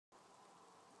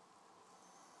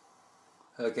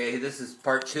Okay, this is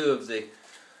part 2 of the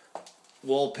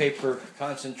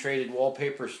concentrated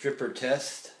wallpaper stripper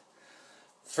test.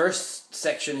 First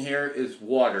section here is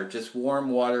water, just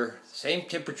warm water, same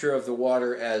temperature of the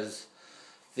water as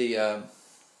the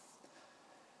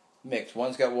mix.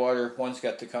 One's got water, one's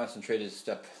got the concentrated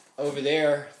stuff. Over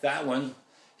there, that one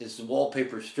is the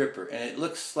wallpaper stripper, and it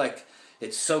looks like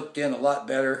it's soaked in a lot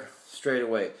better straight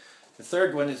away. The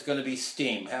third one is going to be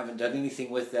steam. Haven't done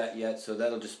anything with that yet, so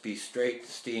that'll just be straight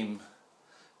steam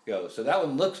go. So that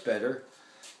one looks better.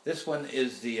 This one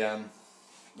is the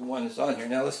one that's on here.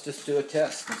 Now let's just do a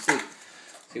test and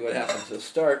see what happens. So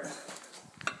start.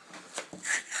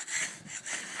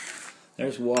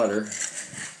 There's water.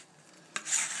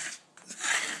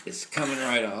 It's coming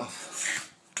right off.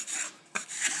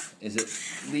 Is it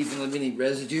leaving any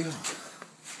residue?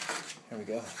 Here we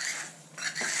go.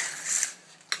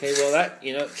 Okay, well that,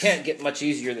 it can't get much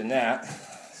easier than that.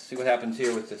 Let's see what happens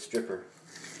here with the stripper.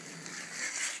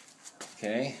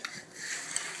 Okay.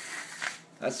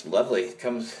 That's lovely. It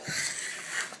comes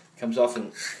off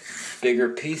in bigger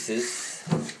pieces.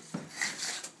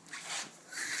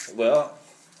 Well,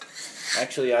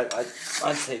 actually I'd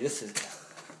say this is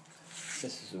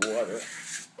water.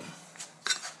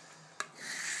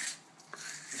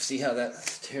 See how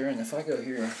that's tearing? If I go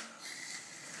here,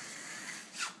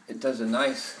 it does a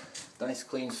nice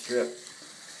clean strip.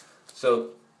 So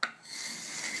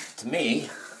to me,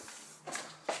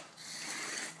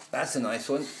 that's a nice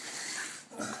one.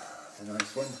 That's a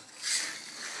nice one.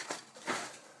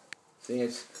 See,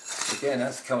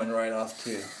 that's coming right off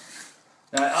too.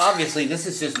 Now obviously this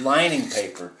is just lining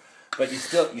paper, but you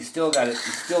still got to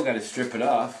strip it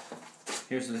off.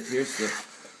 Here's the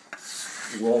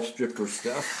wall stripper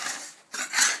stuff.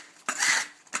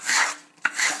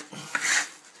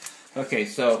 Okay,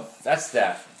 so that's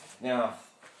that. Now,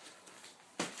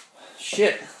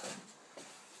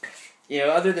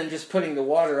 other than just putting the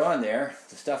water on there,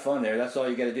 the stuff on there, that's all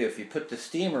you got to do. If you put the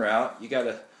steamer out, you got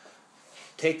to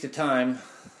take the time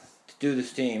to do the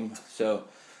steam. So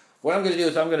what I'm going to do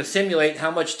is I'm going to simulate how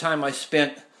much time I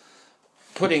spent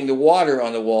putting the water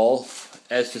on the wall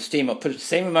as the steam. I'll put the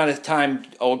same amount of time.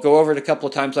 I'll go over it a couple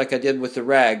of times like I did with the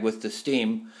rag with the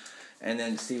steam, and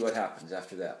then see what happens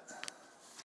after that.